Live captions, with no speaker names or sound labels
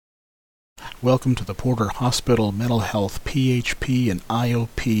Welcome to the Porter Hospital Mental Health PHP and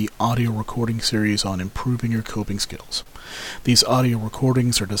IOP audio recording series on improving your coping skills. These audio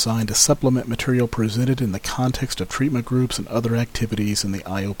recordings are designed to supplement material presented in the context of treatment groups and other activities in the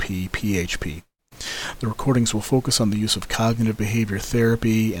IOP PHP. The recordings will focus on the use of cognitive behavior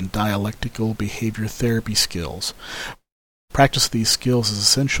therapy and dialectical behavior therapy skills. Practice of these skills is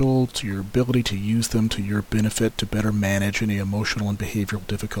essential to your ability to use them to your benefit to better manage any emotional and behavioral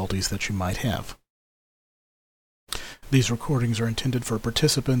difficulties that you might have. These recordings are intended for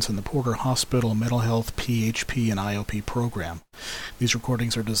participants in the Porter Hospital Mental Health PHP and IOP program. These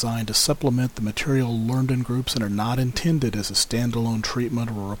recordings are designed to supplement the material learned in groups and are not intended as a standalone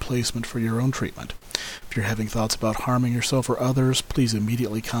treatment or a replacement for your own treatment. If you're having thoughts about harming yourself or others, please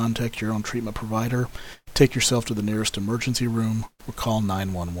immediately contact your own treatment provider, take yourself to the nearest emergency room, or call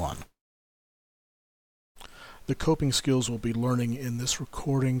 911. The coping skills we'll be learning in this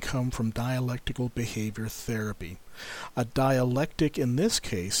recording come from dialectical behavior therapy. A dialectic in this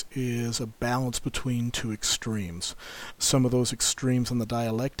case is a balance between two extremes. Some of those extremes in the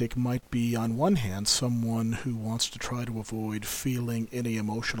dialectic might be, on one hand, someone who wants to try to avoid feeling any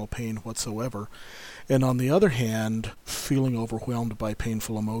emotional pain whatsoever, and on the other hand, feeling overwhelmed by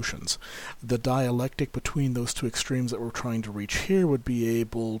painful emotions. The dialectic between those two extremes that we're trying to reach here would be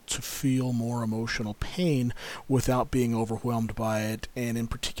able to feel more emotional pain without being overwhelmed by it, and in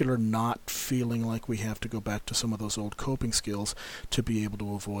particular not feeling like we have to go back to some of those old coping skills to be able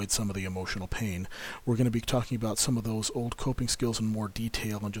to avoid some of the emotional pain. We're going to be talking about some of those old coping skills in more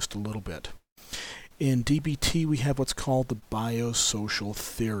detail in just a little bit. In DBT, we have what's called the biosocial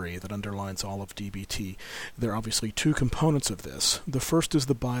theory that underlines all of DBT. There are obviously two components of this. The first is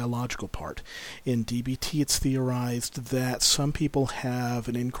the biological part. In DBT, it's theorized that some people have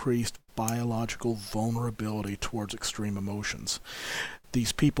an increased biological vulnerability towards extreme emotions.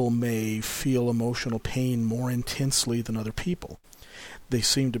 These people may feel emotional pain more intensely than other people. They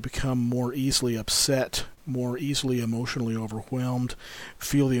seem to become more easily upset, more easily emotionally overwhelmed,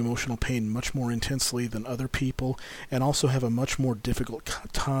 feel the emotional pain much more intensely than other people, and also have a much more difficult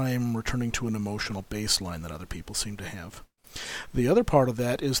time returning to an emotional baseline than other people seem to have. The other part of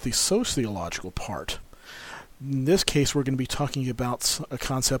that is the sociological part. In this case, we're going to be talking about a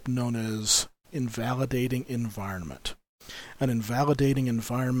concept known as invalidating environment. An invalidating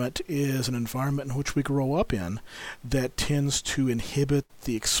environment is an environment in which we grow up in that tends to inhibit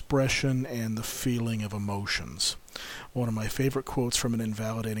the expression and the feeling of emotions. One of my favorite quotes from an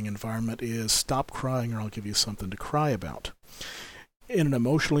invalidating environment is, "Stop crying or I'll give you something to cry about." In an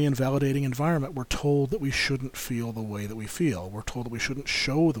emotionally invalidating environment, we're told that we shouldn't feel the way that we feel. We're told that we shouldn't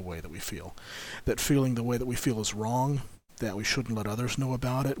show the way that we feel. That feeling the way that we feel is wrong, that we shouldn't let others know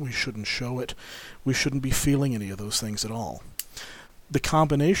about it, we shouldn't show it, we shouldn't be feeling any of those things at all. The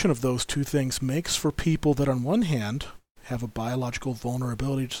combination of those two things makes for people that on one hand have a biological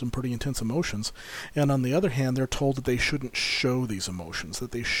vulnerability to some pretty intense emotions, and on the other hand they're told that they shouldn't show these emotions,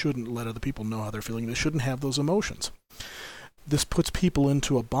 that they shouldn't let other people know how they're feeling, they shouldn't have those emotions. This puts people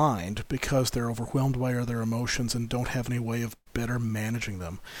into a bind because they're overwhelmed by their emotions and don't have any way of better managing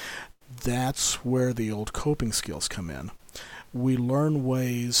them. That's where the old coping skills come in. We learn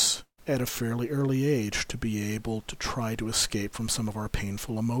ways at a fairly early age to be able to try to escape from some of our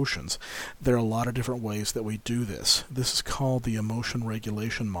painful emotions. There are a lot of different ways that we do this. This is called the emotion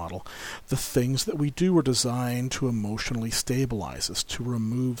regulation model. The things that we do are designed to emotionally stabilize us, to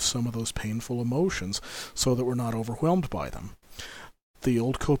remove some of those painful emotions so that we're not overwhelmed by them. The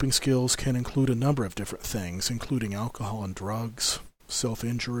old coping skills can include a number of different things, including alcohol and drugs,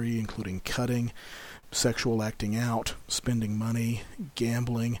 self-injury, including cutting, sexual acting out, spending money,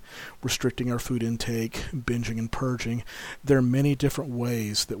 gambling, restricting our food intake, binging and purging. There are many different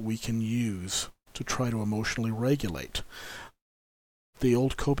ways that we can use to try to emotionally regulate. The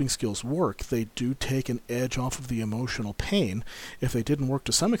old coping skills work. They do take an edge off of the emotional pain. If they didn't work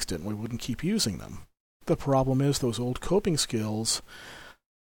to some extent, we wouldn't keep using them. The problem is those old coping skills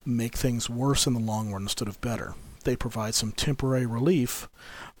make things worse in the long run instead of better. They provide some temporary relief,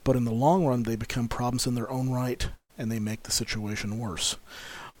 but in the long run they become problems in their own right, and they make the situation worse.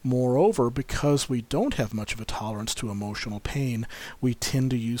 Moreover, because we don't have much of a tolerance to emotional pain, we tend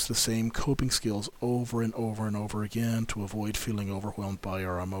to use the same coping skills over and over and over again to avoid feeling overwhelmed by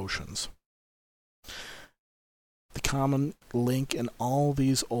our emotions. The common link in all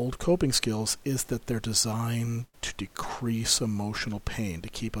these old coping skills is that they're designed to decrease emotional pain, to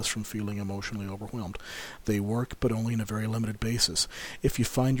keep us from feeling emotionally overwhelmed. They work, but only on a very limited basis. If you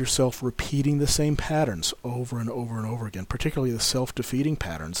find yourself repeating the same patterns over and over and over again, particularly the self-defeating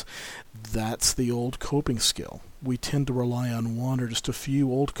patterns, that's the old coping skill. We tend to rely on one or just a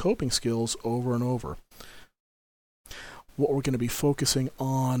few old coping skills over and over. What we're going to be focusing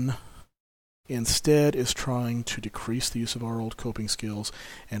on instead is trying to decrease the use of our old coping skills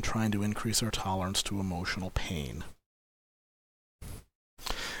and trying to increase our tolerance to emotional pain.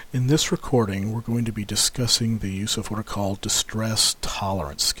 In this recording, we're going to be discussing the use of what are called distress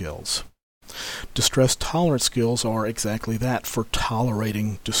tolerance skills. Distress tolerance skills are exactly that, for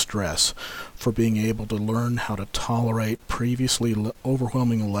tolerating distress, for being able to learn how to tolerate previously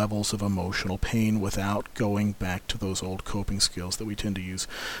overwhelming levels of emotional pain without going back to those old coping skills that we tend to use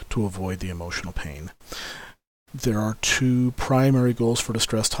to avoid the emotional pain. There are two primary goals for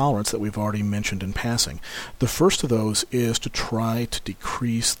distress tolerance that we've already mentioned in passing. The first of those is to try to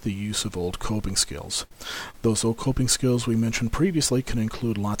decrease the use of old coping skills. Those old coping skills we mentioned previously can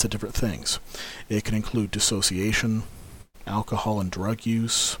include lots of different things. It can include dissociation, alcohol and drug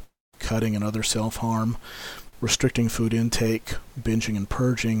use, cutting and other self-harm, restricting food intake, binging and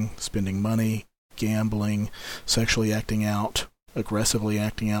purging, spending money, gambling, sexually acting out, aggressively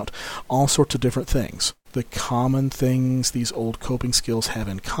acting out, all sorts of different things. The common things these old coping skills have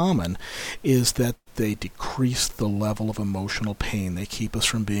in common is that they decrease the level of emotional pain. They keep us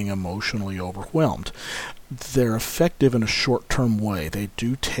from being emotionally overwhelmed. They're effective in a short-term way. They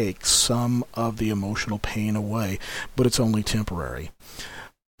do take some of the emotional pain away, but it's only temporary.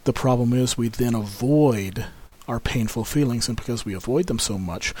 The problem is we then avoid our painful feelings, and because we avoid them so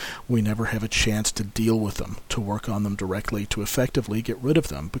much, we never have a chance to deal with them, to work on them directly, to effectively get rid of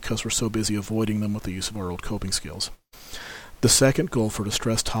them, because we're so busy avoiding them with the use of our old coping skills. The second goal for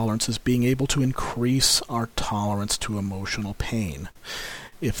distress tolerance is being able to increase our tolerance to emotional pain.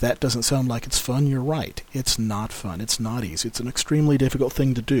 If that doesn't sound like it's fun, you're right. It's not fun. It's not easy. It's an extremely difficult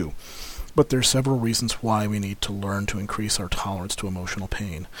thing to do. But there are several reasons why we need to learn to increase our tolerance to emotional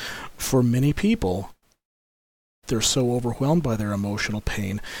pain. For many people, they're so overwhelmed by their emotional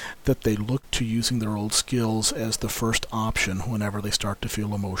pain that they look to using their old skills as the first option whenever they start to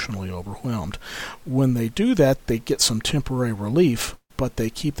feel emotionally overwhelmed. When they do that, they get some temporary relief, but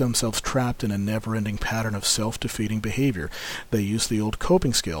they keep themselves trapped in a never-ending pattern of self-defeating behavior. They use the old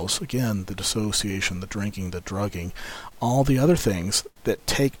coping skills, again, the dissociation, the drinking, the drugging, all the other things that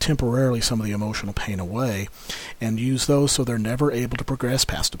take temporarily some of the emotional pain away, and use those so they're never able to progress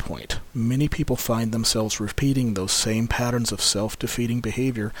past a point. Many people find themselves repeating those same patterns of self-defeating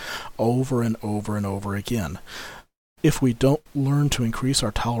behavior over and over and over again. If we don't learn to increase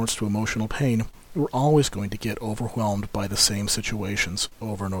our tolerance to emotional pain, we're always going to get overwhelmed by the same situations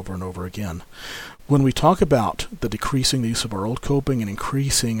over and over and over again. When we talk about the decreasing the use of our old coping and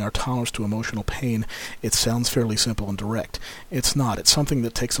increasing our tolerance to emotional pain, it sounds fairly simple and direct. It's not. It's something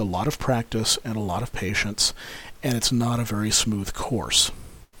that takes a lot of practice and a lot of patience, and it's not a very smooth course.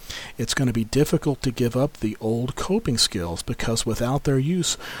 It's going to be difficult to give up the old coping skills because without their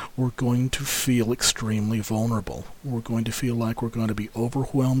use, we're going to feel extremely vulnerable. We're going to feel like we're going to be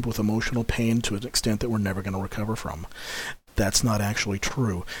overwhelmed with emotional pain to an extent that we're never going to recover from. That's not actually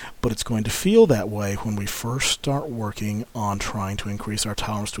true, but it's going to feel that way when we first start working on trying to increase our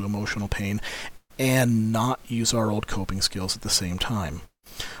tolerance to emotional pain and not use our old coping skills at the same time.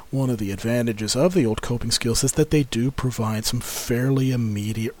 One of the advantages of the old coping skills is that they do provide some fairly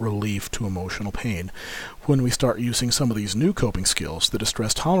immediate relief to emotional pain. When we start using some of these new coping skills, the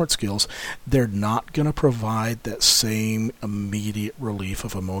distress tolerance skills, they're not going to provide that same immediate relief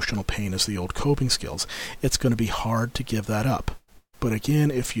of emotional pain as the old coping skills. It's going to be hard to give that up. But again,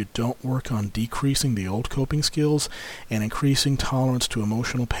 if you don't work on decreasing the old coping skills and increasing tolerance to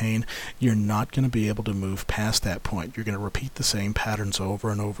emotional pain, you're not going to be able to move past that point. You're going to repeat the same patterns over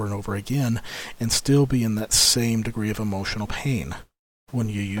and over and over again and still be in that same degree of emotional pain. When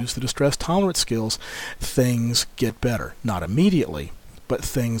you use the distress tolerance skills, things get better. Not immediately, but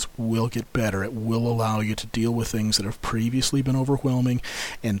things will get better. It will allow you to deal with things that have previously been overwhelming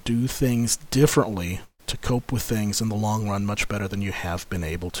and do things differently to cope with things in the long run much better than you have been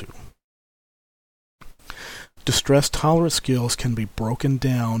able to. Distress tolerance skills can be broken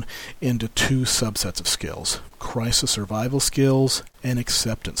down into two subsets of skills: crisis survival skills and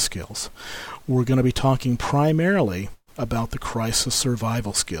acceptance skills. We're going to be talking primarily about the crisis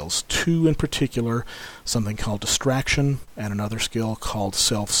survival skills, two in particular, something called distraction and another skill called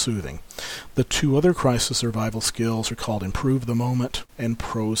self-soothing. The two other crisis survival skills are called improve the moment and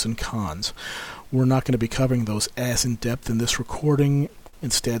pros and cons. We're not going to be covering those as in depth in this recording,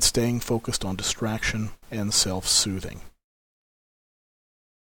 instead staying focused on distraction and self-soothing.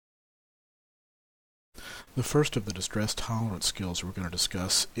 The first of the distress tolerance skills we're going to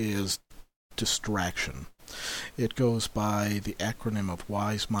discuss is distraction. It goes by the acronym of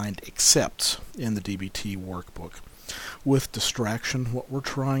Wise Mind Accepts in the DBT workbook. With distraction, what we're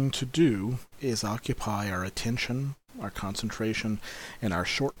trying to do is occupy our attention, our concentration, and our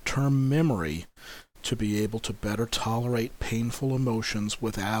short-term memory to be able to better tolerate painful emotions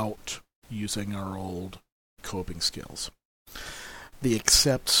without using our old coping skills. The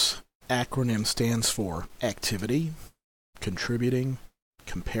Accepts acronym stands for activity, contributing,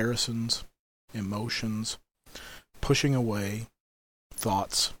 comparisons, emotions, pushing away,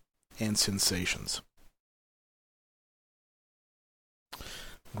 thoughts, and sensations.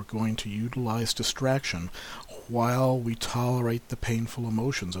 We're going to utilize distraction while we tolerate the painful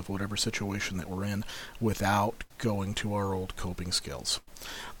emotions of whatever situation that we're in without going to our old coping skills.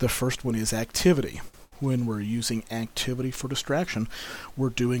 The first one is activity. When we're using activity for distraction, we're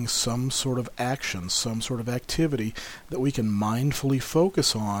doing some sort of action, some sort of activity that we can mindfully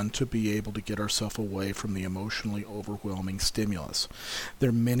focus on to be able to get ourselves away from the emotionally overwhelming stimulus. There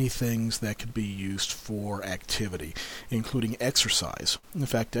are many things that could be used for activity, including exercise. In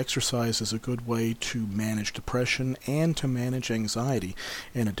fact, exercise is a good way to manage depression and to manage anxiety,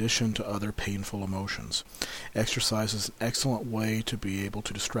 in addition to other painful emotions. Exercise is an excellent way to be able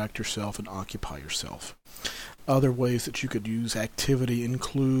to distract yourself and occupy yourself. Other ways that you could use activity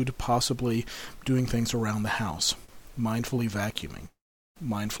include possibly doing things around the house, mindfully vacuuming,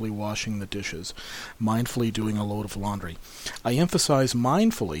 mindfully washing the dishes, mindfully doing a load of laundry. I emphasize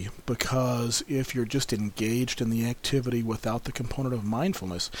mindfully because if you're just engaged in the activity without the component of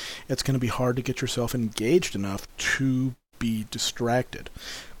mindfulness, it's going to be hard to get yourself engaged enough to be distracted.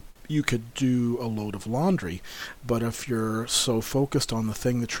 You could do a load of laundry, but if you're so focused on the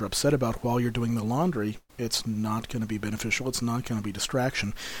thing that you're upset about while you're doing the laundry, it's not going to be beneficial. It's not going to be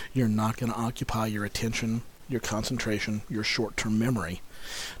distraction. You're not going to occupy your attention, your concentration, your short-term memory.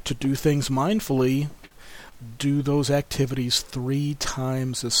 To do things mindfully, do those activities 3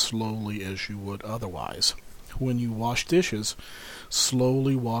 times as slowly as you would otherwise. When you wash dishes,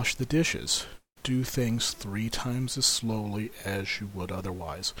 slowly wash the dishes. Do things 3 times as slowly as you would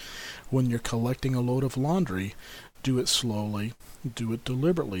otherwise. When you're collecting a load of laundry, do it slowly, do it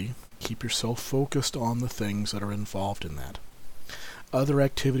deliberately. Keep yourself focused on the things that are involved in that. Other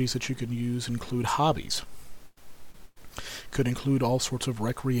activities that you can use include hobbies. Could include all sorts of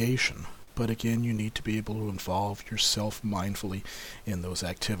recreation, but again, you need to be able to involve yourself mindfully in those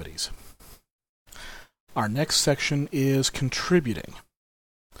activities. Our next section is contributing.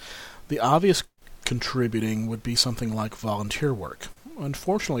 The obvious contributing would be something like volunteer work.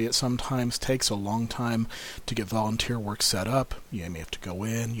 Unfortunately, it sometimes takes a long time to get volunteer work set up. You may have to go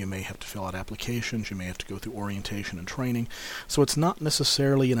in, you may have to fill out applications, you may have to go through orientation and training, so it's not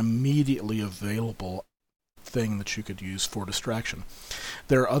necessarily an immediately available thing that you could use for distraction.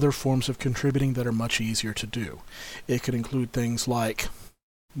 There are other forms of contributing that are much easier to do. It could include things like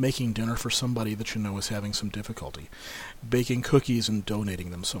making dinner for somebody that you know is having some difficulty, baking cookies and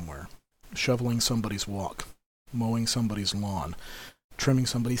donating them somewhere, shoveling somebody's walk, mowing somebody's lawn, trimming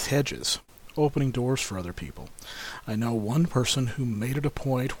somebody's hedges, opening doors for other people. I know one person who made it a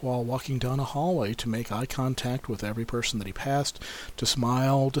point while walking down a hallway to make eye contact with every person that he passed, to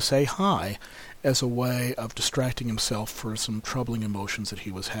smile, to say hi, as a way of distracting himself for some troubling emotions that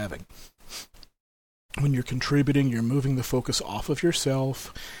he was having. When you're contributing, you're moving the focus off of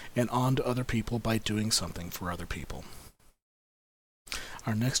yourself and onto other people by doing something for other people.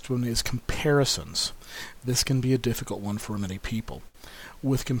 Our next one is comparisons. This can be a difficult one for many people.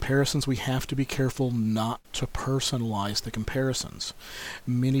 With comparisons, we have to be careful not to personalize the comparisons.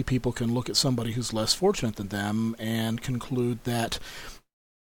 Many people can look at somebody who's less fortunate than them and conclude that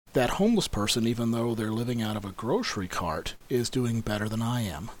that homeless person, even though they're living out of a grocery cart, is doing better than I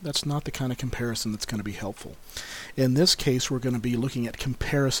am. That's not the kind of comparison that's going to be helpful. In this case, we're going to be looking at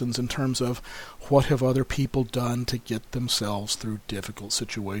comparisons in terms of what have other people done to get themselves through difficult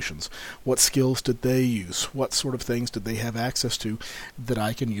situations. What skills did they use? What sort of things did they have access to that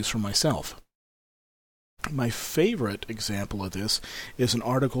I can use for myself? My favorite example of this is an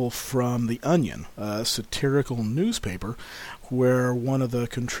article from The Onion, a satirical newspaper, where one of the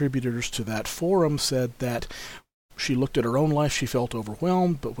contributors to that forum said that she looked at her own life, she felt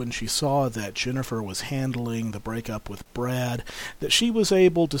overwhelmed, but when she saw that Jennifer was handling the breakup with Brad, that she was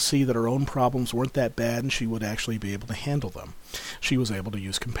able to see that her own problems weren't that bad and she would actually be able to handle them. She was able to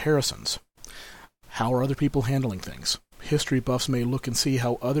use comparisons. How are other people handling things? history buffs may look and see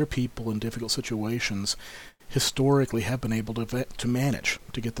how other people in difficult situations historically have been able to manage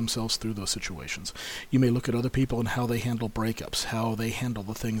to get themselves through those situations. You may look at other people and how they handle breakups, how they handle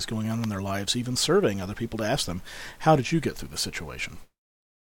the things going on in their lives, even surveying other people to ask them, how did you get through the situation?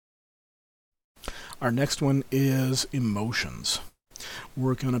 Our next one is emotions.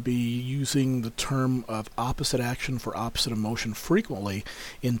 We're going to be using the term of opposite action for opposite emotion frequently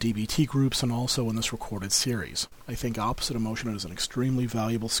in DBT groups and also in this recorded series. I think opposite emotion is an extremely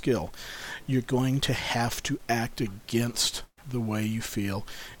valuable skill. You're going to have to act against the way you feel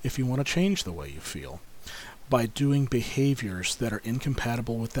if you want to change the way you feel. By doing behaviors that are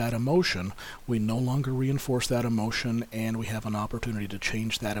incompatible with that emotion, we no longer reinforce that emotion, and we have an opportunity to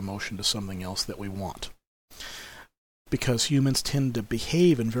change that emotion to something else that we want. Because humans tend to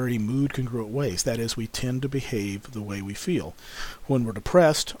behave in very mood-congruent ways. That is, we tend to behave the way we feel. When we're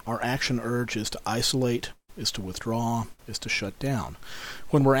depressed, our action urge is to isolate, is to withdraw, is to shut down.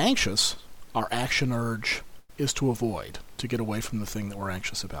 When we're anxious, our action urge is to avoid, to get away from the thing that we're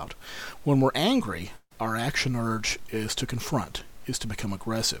anxious about. When we're angry, our action urge is to confront, is to become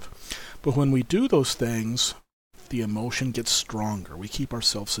aggressive. But when we do those things, the emotion gets stronger. We keep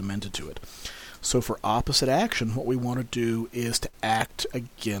ourselves cemented to it. So for opposite action, what we want to do is to act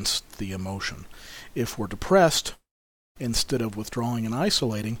against the emotion. If we're depressed, instead of withdrawing and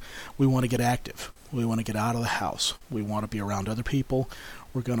isolating, we want to get active. We want to get out of the house. We want to be around other people.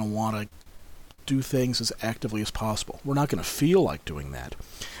 We're going to want to do things as actively as possible. We're not going to feel like doing that.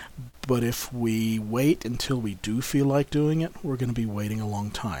 But if we wait until we do feel like doing it, we're going to be waiting a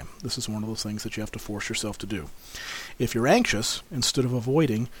long time. This is one of those things that you have to force yourself to do. If you're anxious, instead of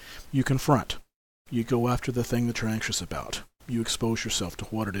avoiding, you confront. You go after the thing that you're anxious about. You expose yourself to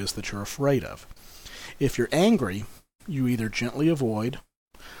what it is that you're afraid of. If you're angry, you either gently avoid,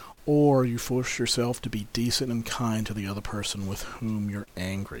 or you force yourself to be decent and kind to the other person with whom you're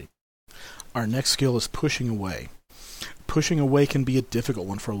angry. Our next skill is pushing away. Pushing away can be a difficult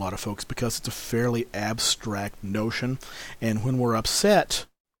one for a lot of folks because it's a fairly abstract notion, and when we're upset,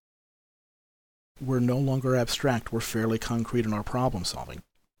 we're no longer abstract. We're fairly concrete in our problem solving.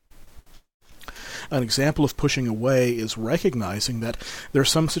 An example of pushing away is recognizing that there are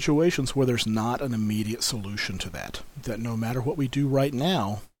some situations where there's not an immediate solution to that no matter what we do right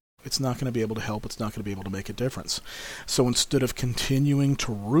now, it's not going to be able to help, it's not going to be able to make a difference. So instead of continuing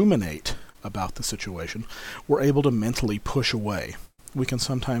to ruminate about the situation, we're able to mentally push away. We can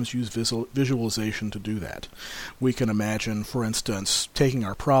sometimes use visualization to do that. We can imagine, for instance, taking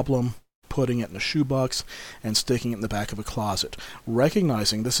our problem, putting it in a shoebox, and sticking it in the back of a closet,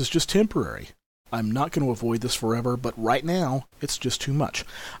 recognizing this is just temporary. I'm not going to avoid this forever, but right now, it's just too much.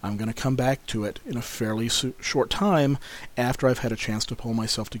 I'm going to come back to it in a fairly short time after I've had a chance to pull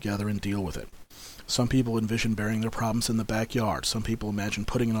myself together and deal with it. Some people envision burying their problems in the backyard. Some people imagine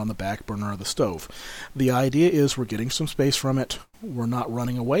putting it on the back burner of the stove. The idea is we're getting some space from it. We're not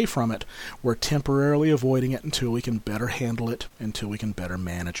running away from it. We're temporarily avoiding it until we can better handle it, until we can better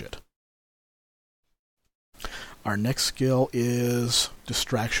manage it. Our next skill is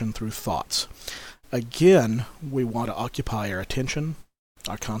distraction through thoughts. Again, we want to occupy our attention,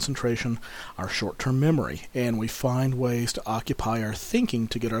 our concentration, our short-term memory, and we find ways to occupy our thinking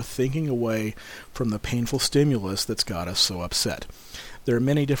to get our thinking away from the painful stimulus that's got us so upset. There are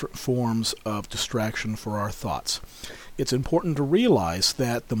many different forms of distraction for our thoughts. It's important to realize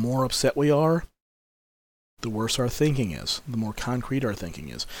that the more upset we are, the worse our thinking is, the more concrete our thinking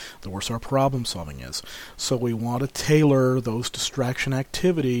is, the worse our problem solving is. So we want to tailor those distraction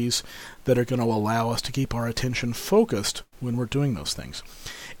activities that are going to allow us to keep our attention focused when we're doing those things.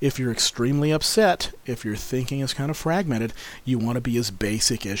 If you're extremely upset, if your thinking is kind of fragmented, you want to be as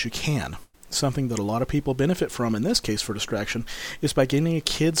basic as you can. Something that a lot of people benefit from in this case for distraction is by getting a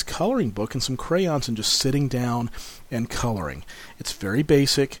kid's coloring book and some crayons and just sitting down and coloring. It's very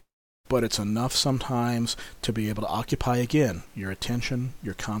basic, but it's enough sometimes to be able to occupy, again, your attention,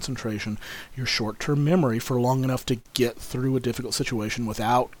 your concentration, your short-term memory for long enough to get through a difficult situation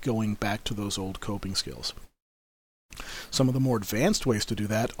without going back to those old coping skills. Some of the more advanced ways to do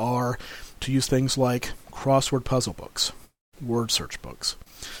that are to use things like crossword puzzle books, word search books,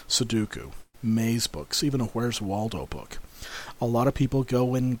 Sudoku, maze books, even a Where's Waldo book. A lot of people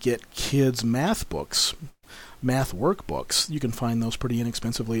go and get kids' math books, math workbooks. You can find those pretty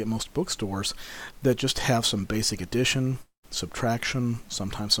inexpensively at most bookstores that just have some basic addition, subtraction,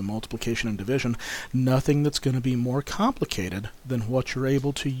 sometimes some multiplication and division. Nothing that's going to be more complicated than what you're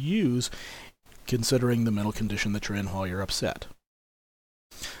able to use considering the mental condition that you're in while you're upset.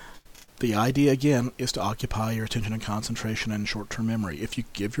 The idea, again, is to occupy your attention and concentration and short-term memory. If you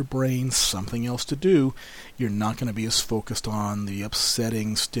give your brain something else to do, you're not going to be as focused on the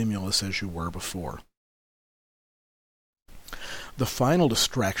upsetting stimulus as you were before. The final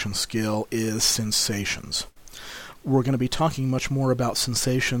distraction skill is sensations. We're going to be talking much more about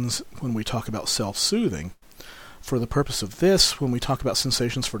sensations when we talk about self-soothing. For the purpose of this, when we talk about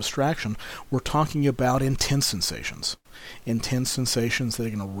sensations for distraction, we're talking about intense sensations. Intense sensations that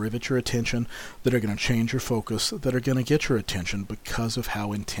are going to rivet your attention, that are going to change your focus, that are going to get your attention because of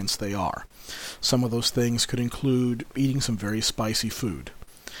how intense they are. Some of those things could include eating some very spicy food,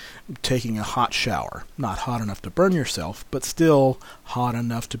 taking a hot shower, not hot enough to burn yourself, but still hot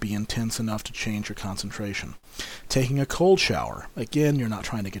enough to be intense enough to change your concentration. Taking a cold shower, again, you're not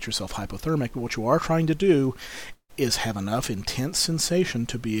trying to get yourself hypothermic, but what you are trying to do is have enough intense sensation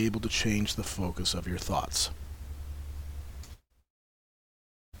to be able to change the focus of your thoughts.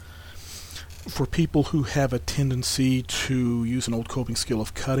 For people who have a tendency to use an old coping skill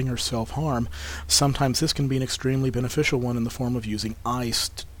of cutting or self-harm, sometimes this can be an extremely beneficial one in the form of using ice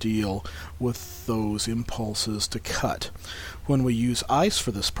to deal with those impulses to cut. When we use ice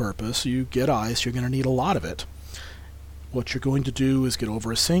for this purpose, you get ice, you're going to need a lot of it. What you're going to do is get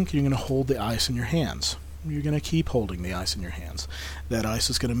over a sink, you're going to hold the ice in your hands. You're going to keep holding the ice in your hands. That ice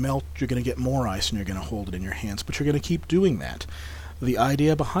is going to melt, you're going to get more ice, and you're going to hold it in your hands, but you're going to keep doing that. The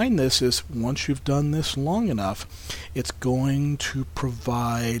idea behind this is once you've done this long enough, it's going to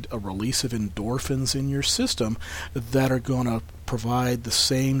provide a release of endorphins in your system that are going to provide the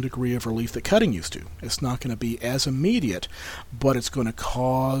same degree of relief that cutting used to. It's not going to be as immediate, but it's going to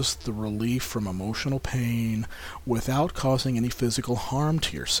cause the relief from emotional pain without causing any physical harm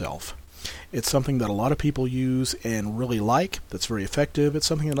to yourself. It's something that a lot of people use and really like, that's very effective. It's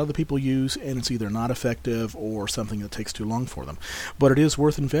something that other people use and it's either not effective or something that takes too long for them. But it is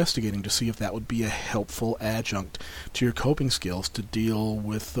worth investigating to see if that would be a helpful adjunct to your coping skills to deal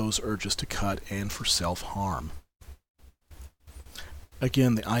with those urges to cut and for self-harm.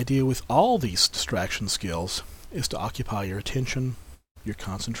 Again, the idea with all these distraction skills is to occupy your attention, your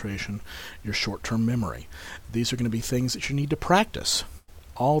concentration, your short-term memory. These are going to be things that you need to practice.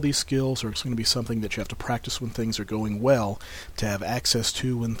 All these skills are going to be something that you have to practice when things are going well to have access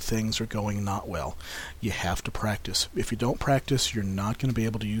to when things are going not well. You have to practice. If you don't practice, you're not going to be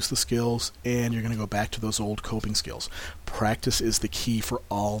able to use the skills and you're going to go back to those old coping skills. Practice is the key for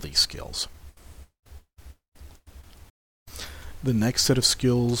all these skills. The next set of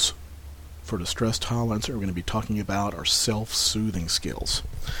skills for distress tolerance that we're going to be talking about are self-soothing skills.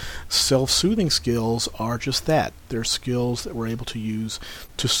 Self-soothing skills are just that. They're skills that we're able to use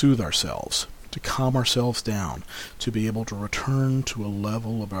to soothe ourselves, to calm ourselves down, to be able to return to a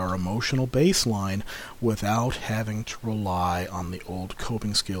level of our emotional baseline without having to rely on the old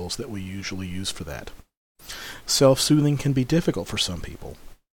coping skills that we usually use for that. Self-soothing can be difficult for some people.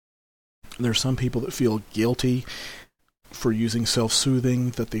 There are some people that feel guilty for using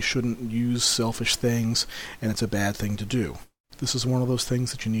self-soothing, that they shouldn't use selfish things, and it's a bad thing to do. This is one of those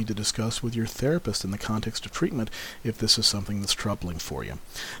things that you need to discuss with your therapist in the context of treatment if this is something that's troubling for you.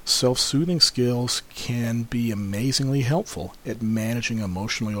 Self-soothing skills can be amazingly helpful at managing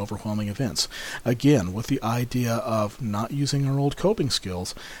emotionally overwhelming events. Again, with the idea of not using our old coping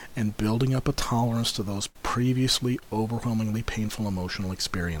skills and building up a tolerance to those previously overwhelmingly painful emotional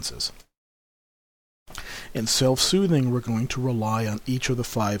experiences. In self-soothing, we're going to rely on each of the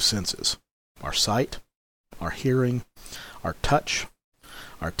 5 senses: our sight, our hearing, our touch,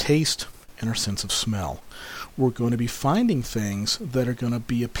 our taste, and our sense of smell. We're going to be finding things that are going to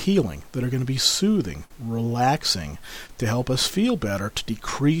be appealing, that are going to be soothing, relaxing, to help us feel better, to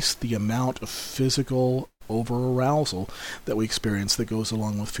decrease the amount of physical over-arousal that we experience that goes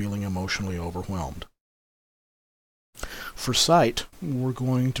along with feeling emotionally overwhelmed. For sight, we're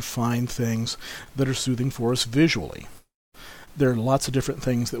going to find things that are soothing for us visually. There are lots of different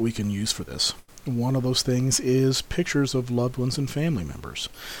things that we can use for this. One of those things is pictures of loved ones and family members,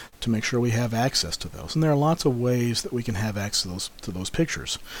 to make sure we have access to those. And there are lots of ways that we can have access to those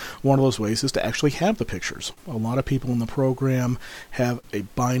pictures. One of those ways is to actually have the pictures. A lot of people in the program have a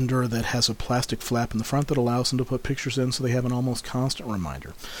binder that has a plastic flap in the front that allows them to put pictures in so they have an almost constant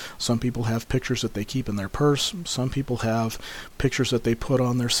reminder. Some people have pictures that they keep in their purse. Some people have pictures that they put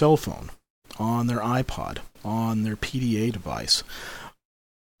on their cell phone, on their iPod, on their PDA device.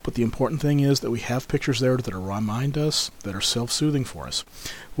 But the important thing is that we have pictures there that remind us, that are self-soothing for us.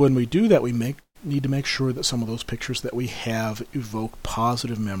 When we do that, we make need to make sure that some of those pictures that we have evoke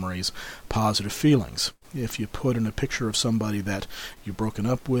positive memories, positive feelings. If you put in a picture of somebody that you've broken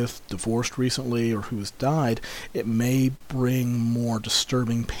up with, divorced recently, or who has died, it may bring more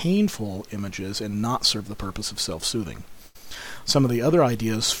disturbing, painful images and not serve the purpose of self-soothing. Some of the other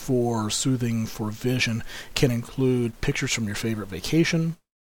ideas for soothing for vision can include pictures from your favorite vacation,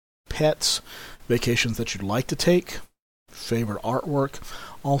 pets, vacations that you'd like to take, favorite artwork,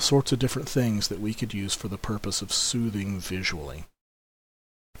 all sorts of different things that we could use for the purpose of soothing visually.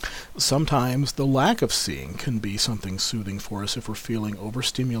 Sometimes the lack of seeing can be something soothing for us if we're feeling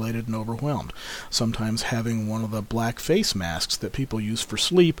overstimulated and overwhelmed. Sometimes having one of the black face masks that people use for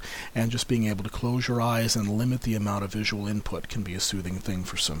sleep and just being able to close your eyes and limit the amount of visual input can be a soothing thing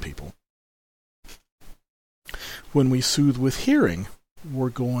for some people. When we soothe with hearing, we're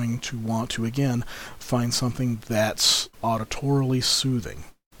going to want to, again, find something that's auditorily soothing,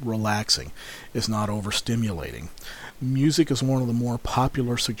 relaxing, is not overstimulating. Music is one of the more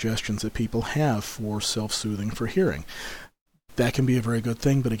popular suggestions that people have for self-soothing for hearing. That can be a very good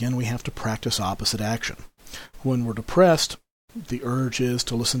thing, but again, we have to practice opposite action. When we're depressed, the urge is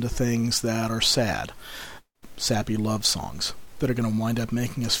to listen to things that are sad, sappy love songs, that are going to wind up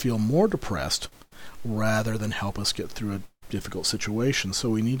making us feel more depressed rather than help us get through a difficult situation. So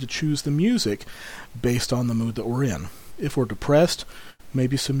we need to choose the music based on the mood that we're in. If we're depressed,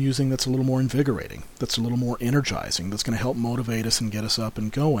 maybe some music that's a little more invigorating, that's a little more energizing, that's going to help motivate us and get us up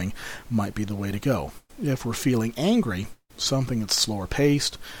and going might be the way to go. If we're feeling angry, something that's slower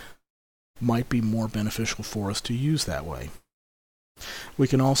paced might be more beneficial for us to use that way. We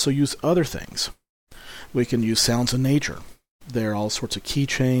can also use other things. We can use sounds of nature. There are all sorts of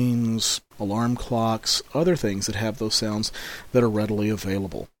keychains, alarm clocks, other things that have those sounds that are readily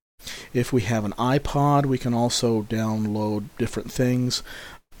available. If we have an iPod, we can also download different things,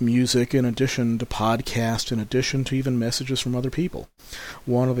 music in addition to podcasts, in addition to even messages from other people.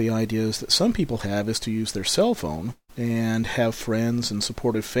 One of the ideas that some people have is to use their cell phone and have friends and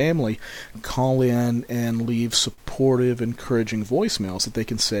supportive family call in and leave supportive, encouraging voicemails that they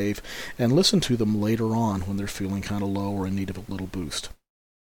can save and listen to them later on when they're feeling kind of low or in need of a little boost.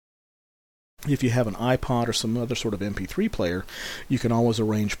 If you have an iPod or some other sort of MP3 player, you can always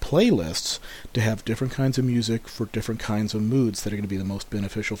arrange playlists to have different kinds of music for different kinds of moods that are going to be the most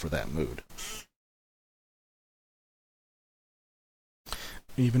beneficial for that mood.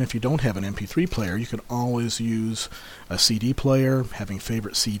 Even if you don't have an MP3 player, you can always use a CD player, having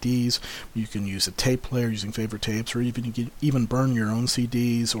favorite CDs. You can use a tape player, using favorite tapes, or even you can even burn your own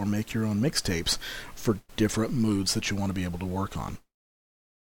CDs or make your own mixtapes for different moods that you want to be able to work on.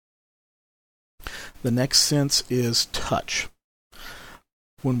 The next sense is touch.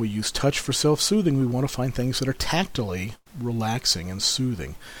 When we use touch for self-soothing, we want to find things that are tactily relaxing and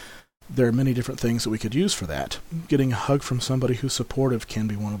soothing. There are many different things that we could use for that. Getting a hug from somebody who's supportive can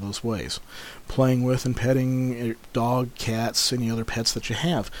be one of those ways. Playing with and petting your dog, cats, any other pets that you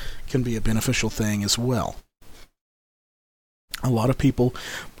have can be a beneficial thing as well. A lot of people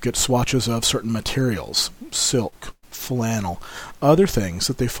get swatches of certain materials, silk, flannel, other things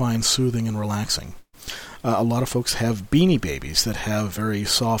that they find soothing and relaxing. A lot of folks have Beanie Babies that have very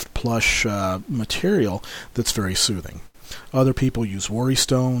soft, plush material that's very soothing. Other people use worry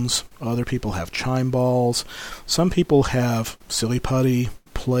stones. Other people have chime balls. Some people have silly putty,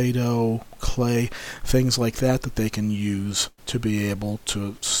 Play-Doh, clay, things like that that they can use to be able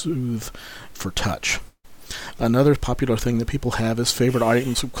to soothe for touch. Another popular thing that people have is favorite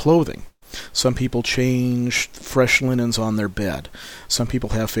items of clothing. Some people change fresh linens on their bed. Some people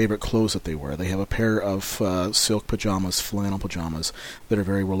have favorite clothes that they wear. They have a pair of silk pajamas, flannel pajamas, that are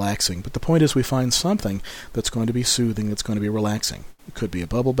very relaxing. But the point is we find something that's going to be soothing, that's going to be relaxing. It could be a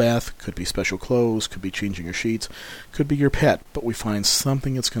bubble bath, could be special clothes, could be changing your sheets, could be your pet, but we find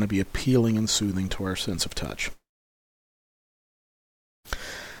something that's going to be appealing and soothing to our sense of touch.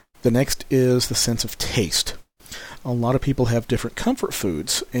 The next is the sense of taste. A lot of people have different comfort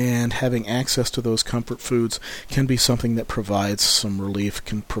foods, and having access to those comfort foods can be something that provides some relief,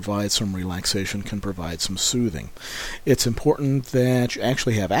 can provide some relaxation, can provide some soothing. It's important that you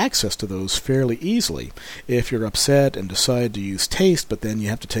actually have access to those fairly easily. If you're upset and decide to use taste, but then you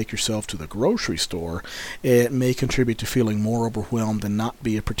have to take yourself to the grocery store, it may contribute to feeling more overwhelmed and not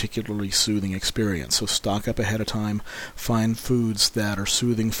be a particularly soothing experience. So stock up ahead of time, find foods that are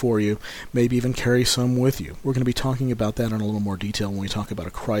soothing for you, maybe even carry some with you. We're going to be talking about that in a little more detail when we talk about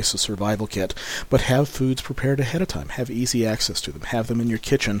a crisis survival kit, but have foods prepared ahead of time. Have easy access to them. Have them in your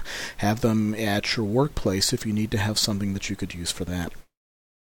kitchen. Have them at your workplace if you need to have something that you could use for that.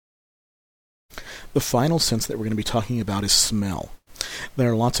 The final sense that we're going to be talking about is smell.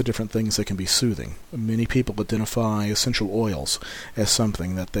 There are lots of different things that can be soothing. Many people identify essential oils as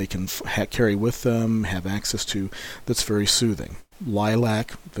something that they can carry with them, have access to, that's very soothing.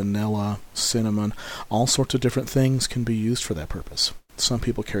 Lilac, vanilla, cinnamon, all sorts of different things can be used for that purpose. Some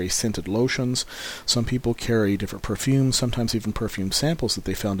people carry scented lotions. Some people carry different perfumes, sometimes even perfume samples that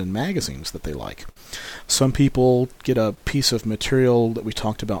they found in magazines that they like. Some people get a piece of material that we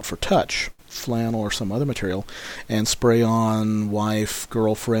talked about for touch, flannel or some other material, and spray on wife,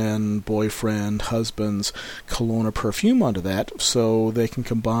 girlfriend, boyfriend, husband's cologne or perfume onto that so they can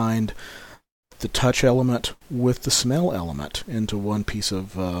combine the touch element with the smell element into one piece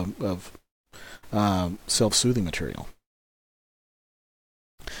of self-soothing material.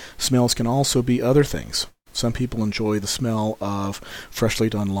 Smells can also be other things. Some people enjoy the smell of freshly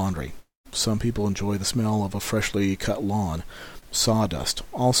done laundry. Some people enjoy the smell of a freshly cut lawn, sawdust,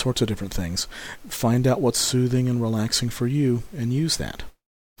 all sorts of different things. Find out what's soothing and relaxing for you and use that.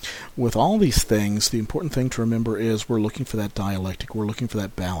 With all these things, the important thing to remember is we're looking for that dialectic. We're looking for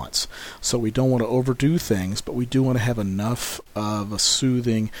that balance. So we don't want to overdo things, but we do want to have enough of a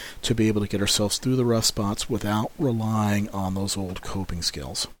soothing to be able to get ourselves through the rough spots without relying on those old coping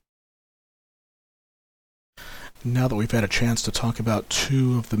skills. Now that we've had a chance to talk about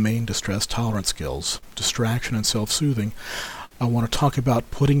two of the main distress tolerance skills, distraction and self-soothing, I want to talk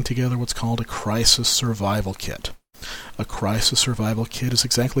about putting together what's called a crisis survival kit. A crisis survival kit is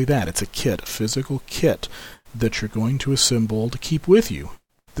exactly that. It's a kit, a physical kit that you're going to assemble to keep with you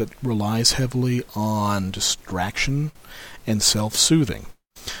that relies heavily on distraction and self-soothing.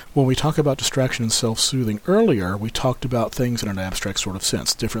 When we talk about distraction and self-soothing earlier, we talked about things in an abstract sort of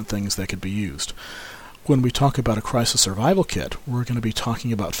sense, different things that could be used. When we talk about a crisis survival kit, we're going to be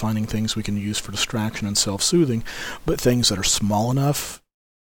talking about finding things we can use for distraction and self-soothing, but things that are small enough,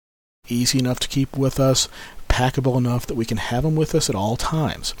 easy enough to keep with us, packable enough that we can have them with us at all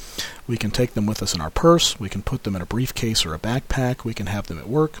times. We can take them with us in our purse, we can put them in a briefcase or a backpack, we can have them at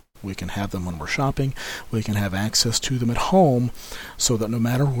work, we can have them when we're shopping, we can have access to them at home so that no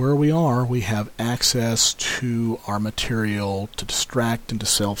matter where we are, we have access to our material to distract and to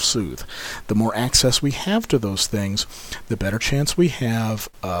self-soothe. The more access we have to those things, the better chance we have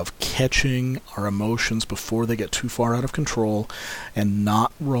of catching our emotions before they get too far out of control and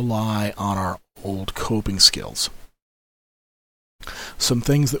not rely on our old coping skills. Some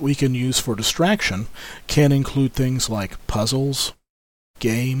things that we can use for distraction can include things like puzzles,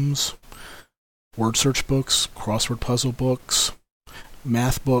 games, word search books, crossword puzzle books,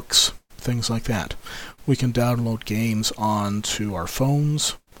 math books, things like that. We can download games onto our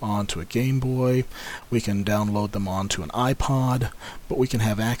phones, onto a Game Boy. We can download them onto an iPod, but we can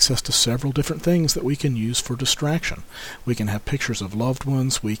have access to several different things that we can use for distraction. We can have pictures of loved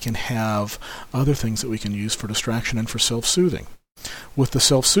ones. We can have other things that we can use for distraction and for self-soothing. With the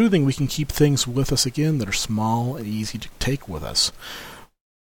self-soothing, we can keep things with us again that are small and easy to take with us.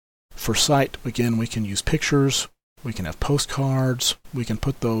 For sight, again, we can use pictures, we can have postcards, we can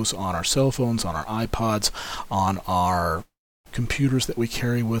put those on our cell phones, on our iPods, on our computers that we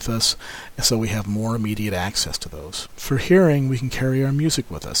carry with us, so we have more immediate access to those. For hearing, we can carry our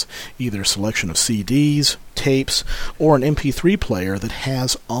music with us, either a selection of CDs, tapes, or an MP3 player that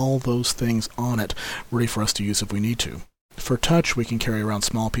has all those things on it ready for us to use if we need to. For touch, we can carry around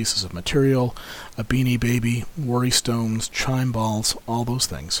small pieces of material, a Beanie Baby, worry stones, chime balls, all those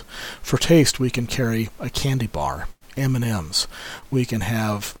things. For taste, we can carry a candy bar, M&Ms. We can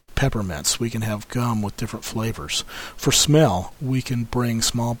have peppermints. We can have gum with different flavors. For smell, we can bring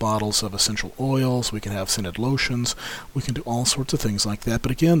small bottles of essential oils. We can have scented lotions. We can do all sorts of things like that.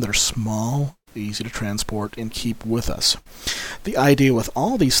 But again, they're small, easy to transport, and keep with us. The idea with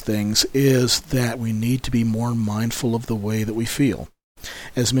all these things is that we need to be more mindful of the way that we feel.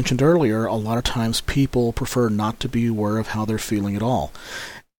 As mentioned earlier, a lot of times people prefer not to be aware of how they're feeling at all.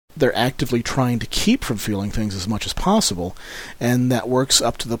 They're actively trying to keep from feeling things as much as possible, and that works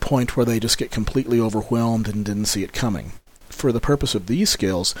up to the point where they just get completely overwhelmed and didn't see it coming. For the purpose of these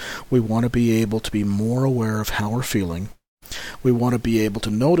skills, we want to be able to be more aware of how we're feeling. We want to be able to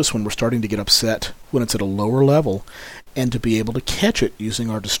notice when we're starting to get upset, when it's at a lower level, and to be able to catch it using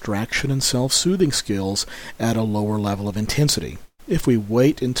our distraction and self-soothing skills at a lower level of intensity. If we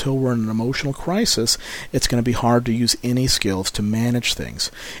wait until we're in an emotional crisis, it's going to be hard to use any skills to manage things.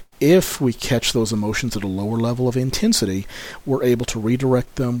 If we catch those emotions at a lower level of intensity, we're able to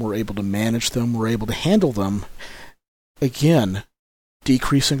redirect them, we're able to manage them, we're able to handle them. Again,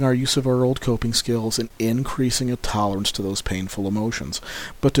 decreasing our use of our old coping skills and increasing a tolerance to those painful emotions.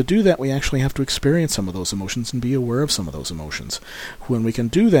 But to do that, we actually have to experience some of those emotions and be aware of some of those emotions. When we can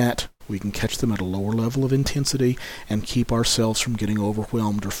do that, We can catch them at a lower level of intensity and keep ourselves from getting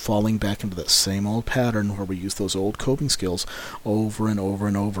overwhelmed or falling back into that same old pattern where we use those old coping skills over and over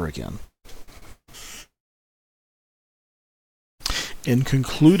and over again. In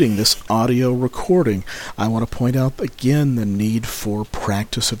concluding this audio recording, I want to point out again the need for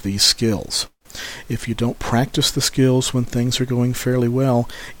practice of these skills. If you don't practice the skills when things are going fairly well,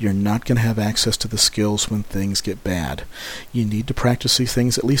 you're not going to have access to the skills when things get bad. You need to practice these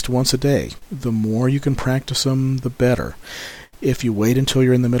things at least once a day. The more you can practice them, the better. If you wait until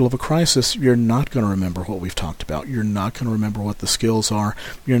you're in the middle of a crisis, you're not going to remember what we've talked about. You're not going to remember what the skills are.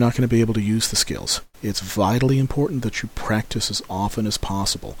 You're not going to be able to use the skills. It's vitally important that you practice as often as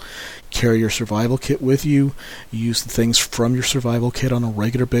possible. Carry your survival kit with you. Use the things from your survival kit on a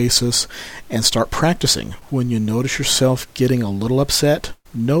regular basis, and start practicing. When you notice yourself getting a little upset,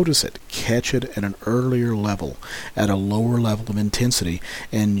 notice it, catch it at an earlier level, at a lower level of intensity,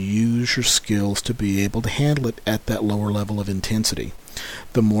 and use your skills to be able to handle it at that lower level of intensity.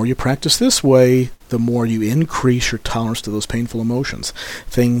 The more you practice this way, the more you increase your tolerance to those painful emotions.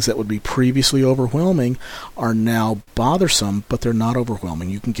 Things that would be previously overwhelming are now bothersome, but they're not overwhelming.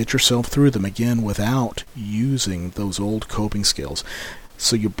 You can get yourself through them again without using those old coping skills.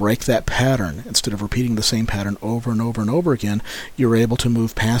 So you break that pattern. Instead of repeating the same pattern over and over and over again, you're able to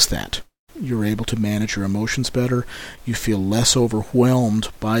move past that. You're able to manage your emotions better. You feel less overwhelmed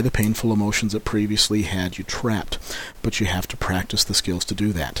by the painful emotions that previously had you trapped. But you have to practice the skills to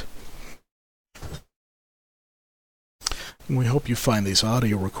do that. We hope you find these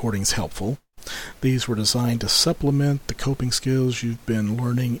audio recordings helpful. These were designed to supplement the coping skills you've been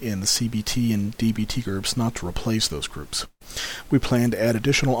learning in the CBT and DBT groups, not to replace those groups. We plan to add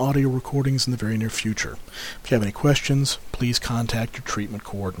additional audio recordings in the very near future. If you have any questions, please contact your treatment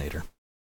coordinator.